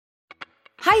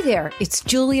Hi there, it's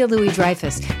Julia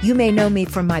Louis-Dreyfus. You may know me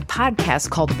from my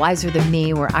podcast called Wiser Than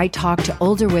Me, where I talk to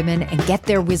older women and get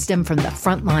their wisdom from the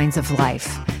front lines of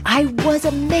life. I was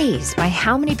amazed by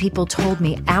how many people told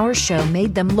me our show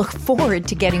made them look forward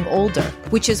to getting older,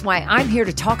 which is why I'm here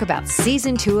to talk about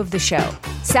season 2 of the show.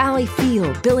 Sally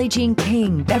Field, Billie Jean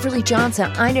King, Beverly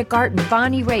Johnson, Ina Garten,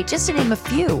 Bonnie Raitt, just to name a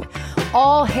few.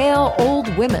 All hail old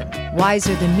women.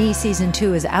 Wiser Than Me season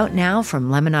 2 is out now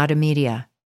from Lemonada Media.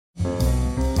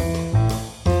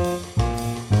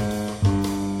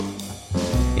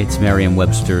 It's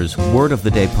Merriam-Webster's Word of the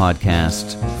Day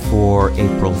podcast for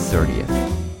April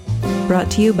 30th. Brought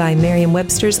to you by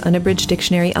Merriam-Webster's Unabridged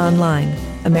Dictionary Online,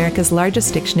 America's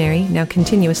largest dictionary, now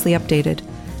continuously updated.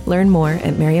 Learn more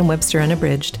at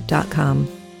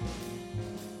merriam-websterunabridged.com.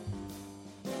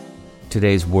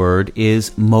 Today's word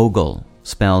is Mogul,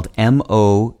 spelled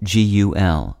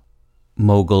M-O-G-U-L.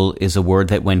 Moghul is a word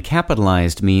that, when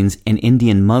capitalized, means an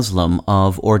Indian Muslim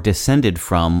of or descended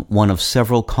from one of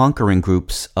several conquering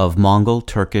groups of Mongol,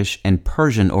 Turkish, and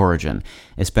Persian origin,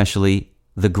 especially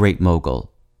the Great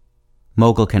Mogul.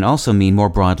 Moghul can also mean, more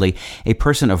broadly, a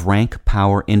person of rank,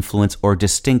 power, influence, or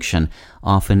distinction,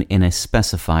 often in a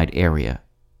specified area.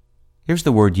 Here's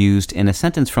the word used in a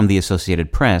sentence from the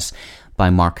Associated Press by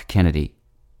Mark Kennedy.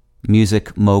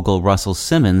 Music mogul Russell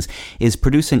Simmons is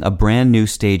producing a brand new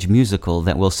stage musical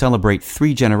that will celebrate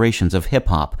 3 generations of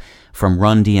hip-hop, from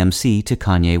Run DMC to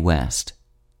Kanye West.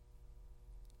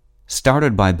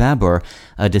 Started by Babur,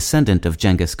 a descendant of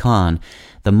Genghis Khan,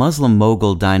 the Muslim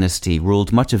Mogul dynasty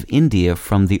ruled much of India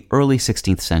from the early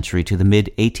 16th century to the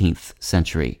mid-18th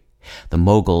century. The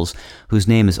Moguls, whose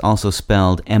name is also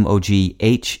spelled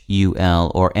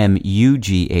M-O-G-H-U-L or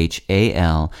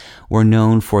M-U-G-H-A-L, were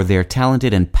known for their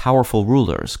talented and powerful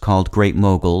rulers called Great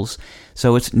Moguls,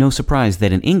 so it's no surprise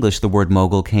that in English the word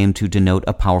mogul came to denote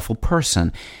a powerful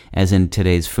person, as in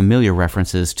today's familiar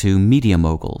references to media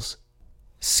moguls.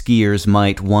 Skiers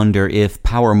might wonder if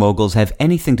power moguls have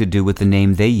anything to do with the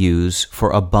name they use for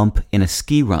a bump in a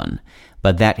ski run.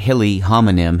 But that hilly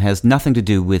homonym has nothing to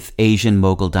do with Asian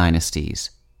Mogul dynasties.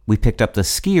 We picked up the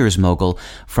skier's mogul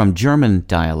from German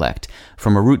dialect,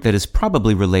 from a root that is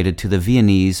probably related to the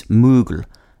Viennese mugl,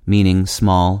 meaning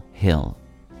small hill.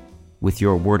 With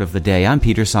your word of the day, I'm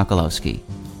Peter Sokolowski.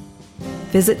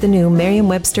 Visit the new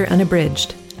Merriam-Webster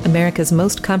Unabridged, America's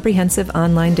most comprehensive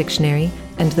online dictionary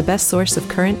and the best source of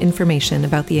current information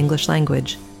about the English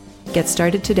language. Get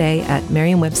started today at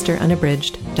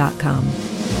merriam-websterunabridged.com.